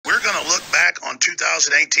look back on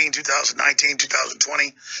 2018, 2019,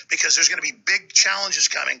 2020, because there's going to be big challenges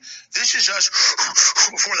coming. This is us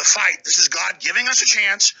for the fight. This is God giving us a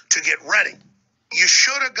chance to get ready. You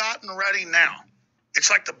should have gotten ready now. It's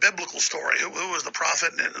like the biblical story. Who was the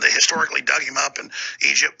prophet? And they historically dug him up in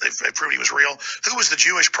Egypt. They proved he was real. Who was the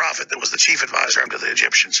Jewish prophet that was the chief advisor to the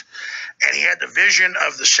Egyptians? And he had the vision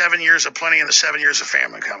of the 7 years of plenty and the 7 years of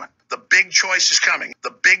famine coming. The big choice is coming.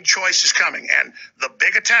 The big choice is coming. And the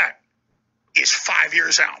big attack is 5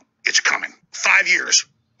 years out. It's coming. 5 years.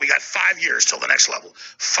 We got 5 years till the next level.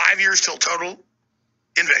 5 years till total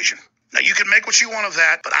invasion. Now, you can make what you want of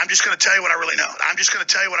that, but I'm just going to tell you what I really know.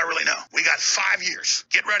 We got 5 years.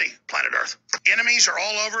 Get ready, planet Earth. Enemies are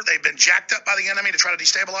all over. They've been jacked up by the enemy to try to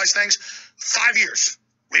destabilize things. 5 years.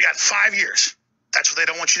 We got 5 years. That's what they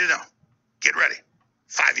don't want you to know. Get ready.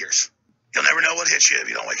 5 years. You'll never know what hits you if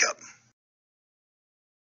you don't wake up.